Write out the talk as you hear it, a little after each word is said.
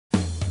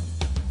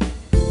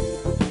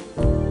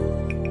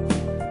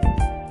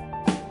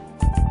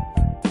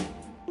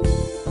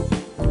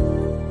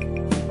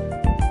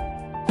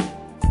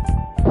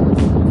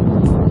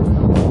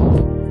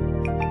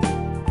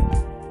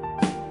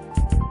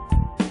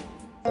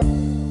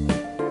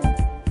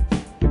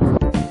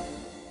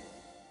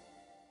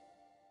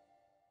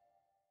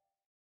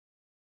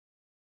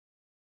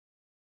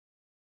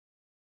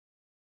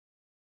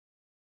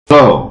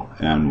Hello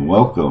and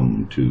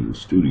welcome to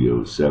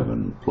Studio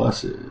 7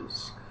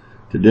 Pluses.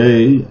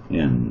 Today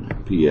in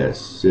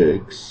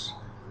PS6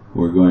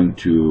 we're going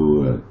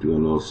to do a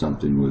little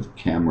something with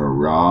camera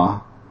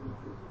raw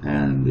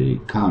and the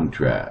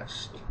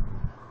contrast.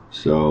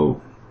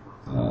 So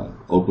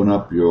open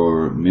up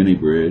your mini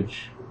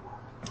bridge,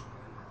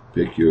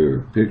 pick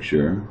your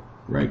picture,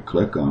 right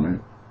click on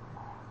it,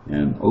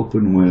 and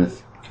open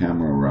with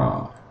camera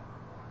raw.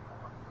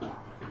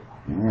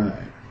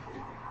 Alright.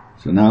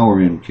 So now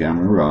we're in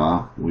camera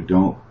raw. We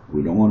don't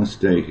want to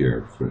stay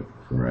here for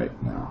right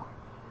now,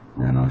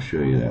 and I'll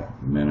show you that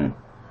in a minute.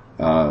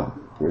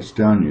 Press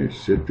down your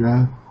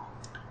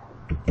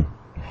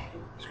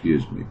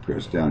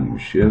press down your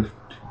shift,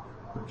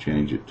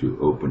 change it to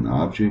open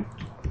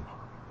object.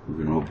 We're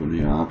going to open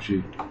the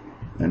object,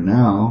 and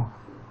now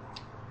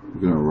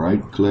we're going to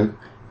right click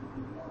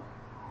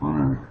on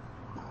our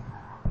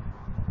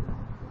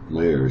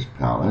layers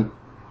palette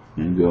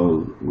and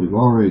go, we've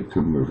already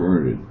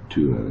converted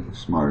to a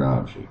smart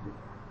object,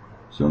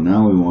 so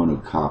now we want to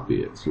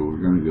copy it. So we're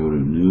going to go to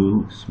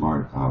new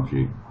smart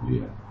object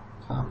via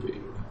copy.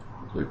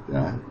 Click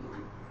that.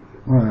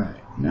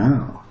 Alright,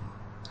 now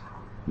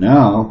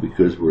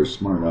because we're a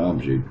smart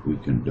object, we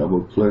can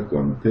double click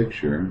on the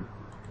picture,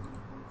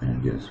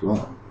 and guess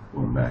what,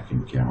 we're back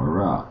in camera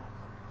raw.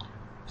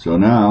 So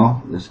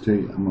now I'm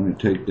going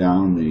to take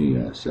down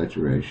the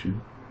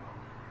saturation,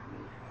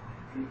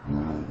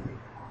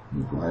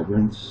 the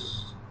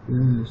vibrance,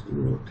 just a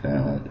little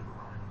tad.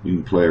 You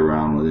can play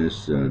around with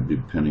this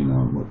depending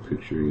on what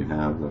picture you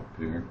have up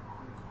here.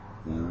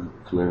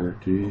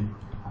 Clarity,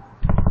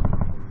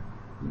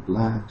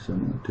 blacks, I'm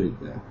going to take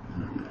that.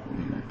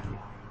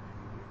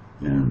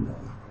 And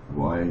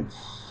whites,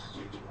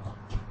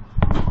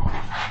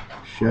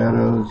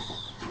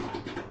 shadows,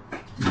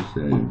 you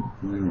say,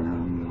 play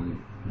around with it.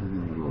 A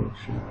little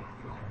shadow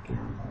right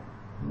there.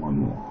 One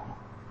wall.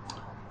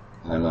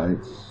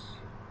 Highlights.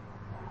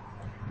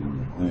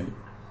 White.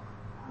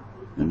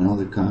 And now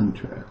the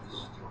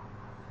contrast.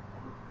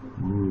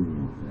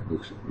 Ooh, that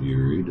looks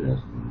eerie, doesn't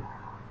it?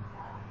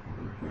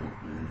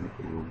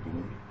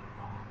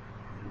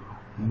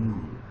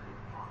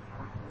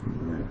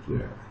 Right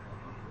there.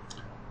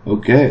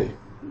 Okay.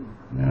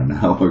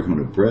 Now we're going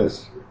to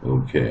press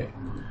OK.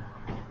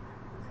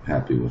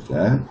 Happy with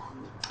that.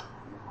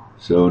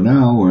 So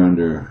now we're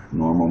under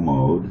normal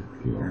mode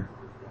here.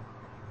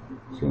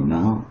 So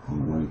now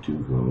I'm going to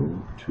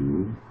go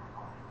to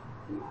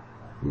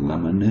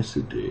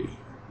luminosity,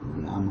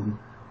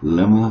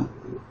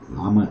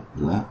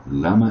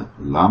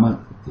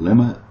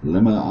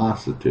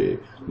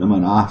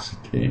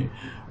 luminosity.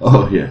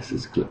 Oh yes,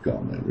 let's click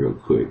on that real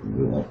quick.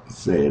 We'll have to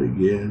say it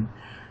again,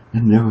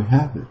 and there we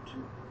have it.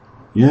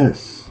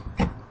 Yes,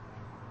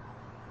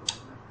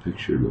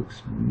 picture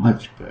looks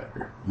much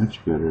better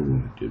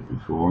than it did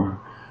before,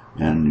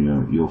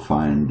 and you'll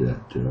find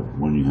that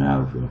when you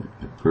have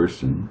a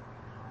person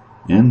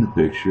in the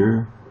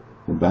picture,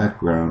 the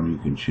background you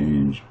can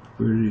change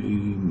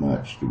pretty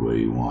much the way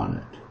you want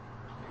it.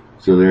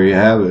 So there you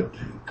have it,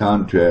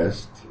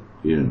 contrast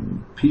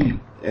in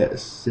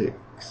PS6.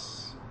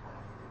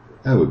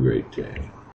 Have a great day.